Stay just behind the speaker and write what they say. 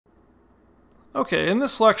Okay, in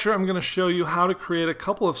this lecture I'm going to show you how to create a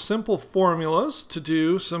couple of simple formulas to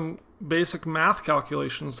do some basic math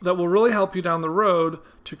calculations that will really help you down the road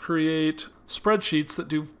to create spreadsheets that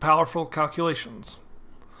do powerful calculations.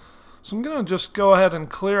 So I'm going to just go ahead and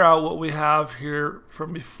clear out what we have here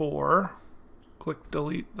from before. Click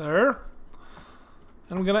delete there.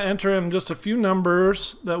 And I'm going to enter in just a few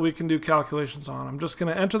numbers that we can do calculations on. I'm just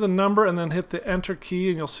going to enter the number and then hit the enter key,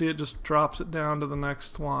 and you'll see it just drops it down to the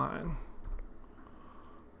next line.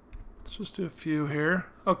 Let's just do a few here.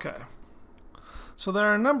 Okay. So there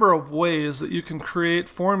are a number of ways that you can create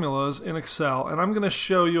formulas in Excel, and I'm going to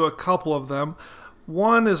show you a couple of them.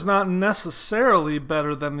 One is not necessarily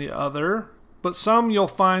better than the other, but some you'll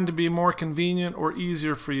find to be more convenient or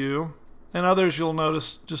easier for you, and others you'll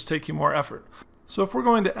notice just take you more effort. So if we're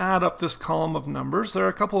going to add up this column of numbers, there are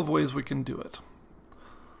a couple of ways we can do it.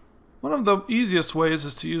 One of the easiest ways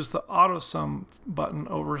is to use the autosum button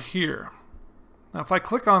over here. Now if I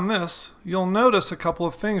click on this, you'll notice a couple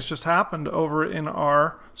of things just happened over in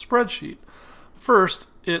our spreadsheet. First,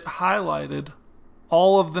 it highlighted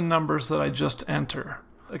all of the numbers that I just entered.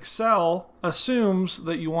 Excel assumes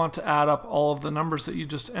that you want to add up all of the numbers that you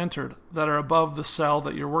just entered that are above the cell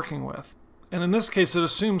that you're working with. And in this case it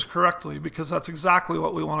assumes correctly because that's exactly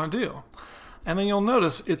what we want to do. And then you'll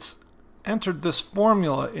notice it's entered this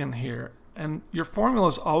formula in here. And your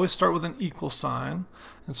formulas always start with an equal sign.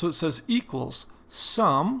 And so it says equals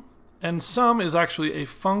sum. And sum is actually a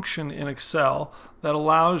function in Excel that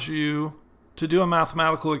allows you to do a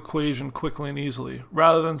mathematical equation quickly and easily,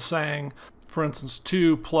 rather than saying, for instance,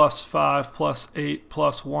 2 plus 5 plus 8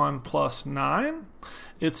 plus 1 plus 9.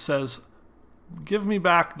 It says, give me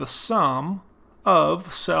back the sum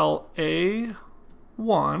of cell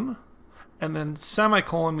A1, and then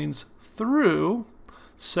semicolon means through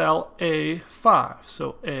cell A5,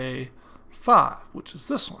 so A5, which is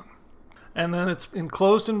this one. And then it's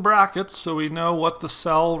enclosed in brackets so we know what the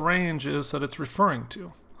cell range is that it's referring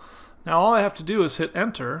to. Now all I have to do is hit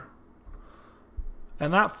enter,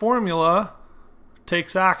 and that formula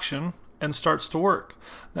takes action and starts to work.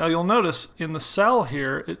 Now you'll notice in the cell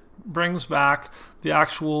here it brings back the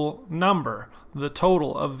actual number, the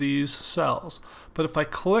total of these cells. But if I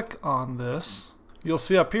click on this, you'll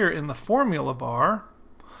see up here in the formula bar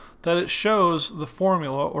that it shows the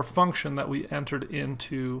formula or function that we entered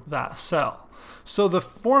into that cell. So the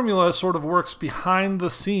formula sort of works behind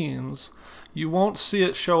the scenes. You won't see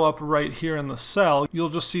it show up right here in the cell. You'll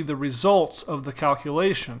just see the results of the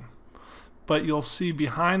calculation. But you'll see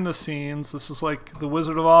behind the scenes, this is like the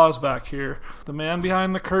Wizard of Oz back here, the man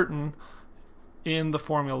behind the curtain in the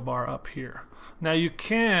formula bar up here. Now you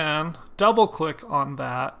can double click on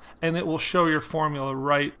that and it will show your formula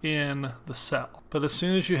right in the cell. But as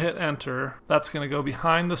soon as you hit enter, that's going to go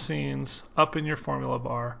behind the scenes up in your formula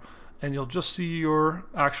bar, and you'll just see your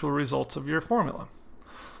actual results of your formula.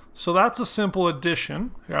 So that's a simple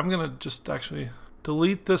addition. Here, I'm going to just actually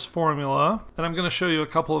delete this formula, and I'm going to show you a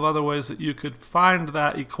couple of other ways that you could find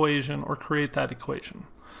that equation or create that equation.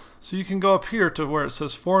 So you can go up here to where it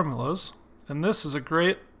says formulas, and this is a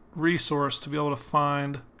great resource to be able to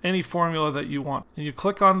find any formula that you want. And you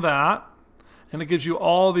click on that, and it gives you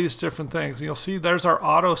all these different things. And you'll see there's our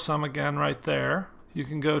autosum again right there. You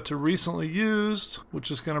can go to recently used, which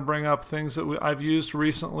is going to bring up things that I've used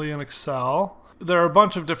recently in Excel. There are a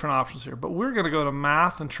bunch of different options here, but we're going to go to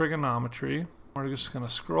math and trigonometry. We're just going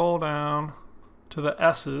to scroll down to the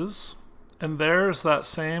S's, and there's that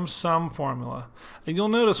same sum formula. And you'll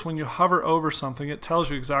notice when you hover over something, it tells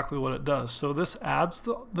you exactly what it does. So this adds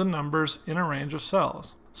the numbers in a range of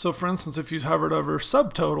cells. So for instance, if you hovered over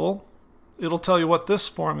subtotal, it'll tell you what this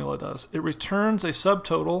formula does. It returns a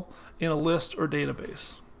subtotal in a list or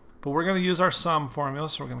database. But we're going to use our sum formula,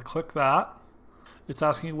 so we're going to click that. It's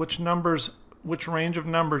asking which range of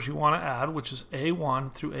numbers you want to add, which is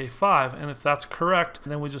A1 through A5, and if that's correct,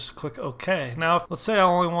 then we just click OK. Now, let's say I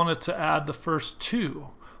only wanted to add the first two.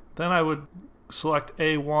 Then I would select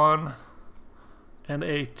A1 and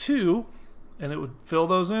A2, and it would fill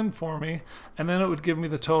those in for me, and then it would give me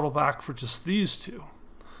the total back for just these two.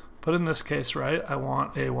 But in this case, right, I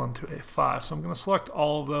want A1 through A5, so I'm going to select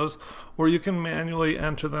all of those, or you can manually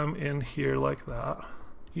enter them in here like that.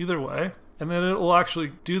 Either way. And then it will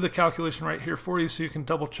actually do the calculation right here for you, so you can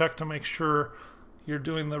double check to make sure you're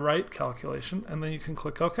doing the right calculation, and then you can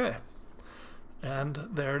click OK. And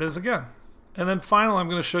there it is again. And then finally, I'm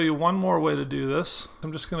going to show you one more way to do this.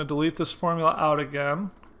 I'm just going to delete this formula out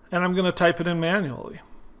again, and I'm going to type it in manually.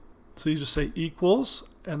 So you just say equals,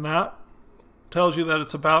 and that tells you that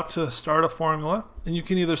it's about to start a formula. And you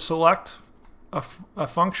can either select a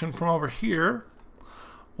function from over here,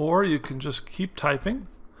 or you can just keep typing.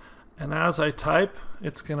 And as I type,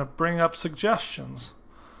 it's going to bring up suggestions.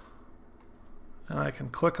 And I can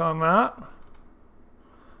click on that.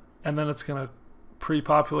 And then it's going to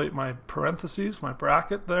pre-populate my parentheses, my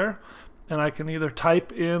bracket there. And I can either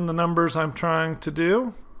type in the numbers I'm trying to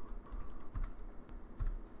do,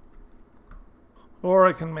 or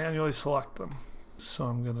I can manually select them. So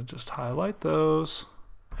I'm going to just highlight those,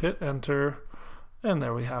 hit enter, and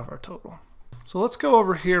there we have our total. So let's go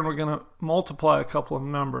over here and we're going to multiply a couple of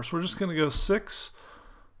numbers. We're just going to go 6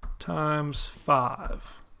 times 5.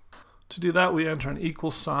 To do that, we enter an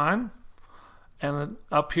equal sign, and then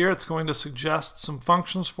up here it's going to suggest some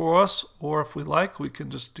functions for us, or if we like, we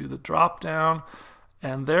can just do the drop down,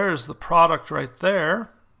 and there's the product right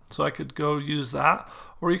there. So I could go use that,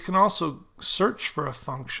 or you can also search for a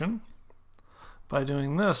function by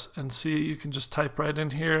doing this, and see, you can just type right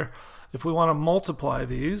in here. If we want to multiply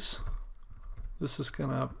these, this is going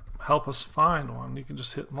to help us find one. You can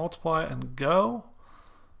just hit multiply and go,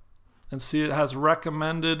 and see it has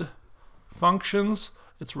recommended functions.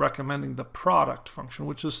 It's recommending the product function,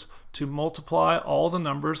 which is to multiply all the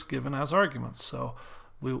numbers given as arguments. So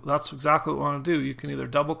that's exactly what we want to do. You can either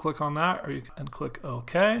double click on that, or you can click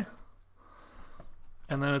OK.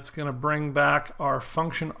 And then it's going to bring back our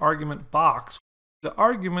function argument box. The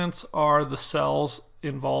arguments are the cells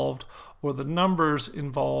involved, or the numbers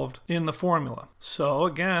involved in the formula. So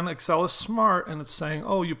again, Excel is smart, and it's saying,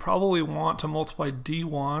 oh, you probably want to multiply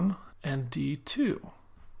D1 and D2,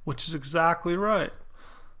 which is exactly right.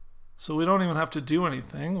 So we don't even have to do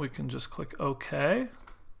anything. We can just click OK,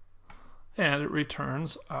 and it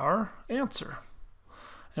returns our answer.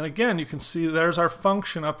 And again, you can see there's our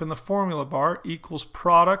function up in the formula bar, equals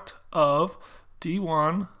product of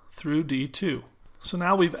D1 through D2. So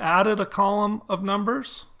now we've added a column of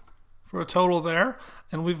numbers for a total there,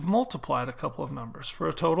 and we've multiplied a couple of numbers for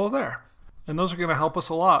a total there. And those are going to help us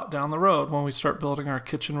a lot down the road when we start building our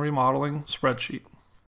kitchen remodeling spreadsheet.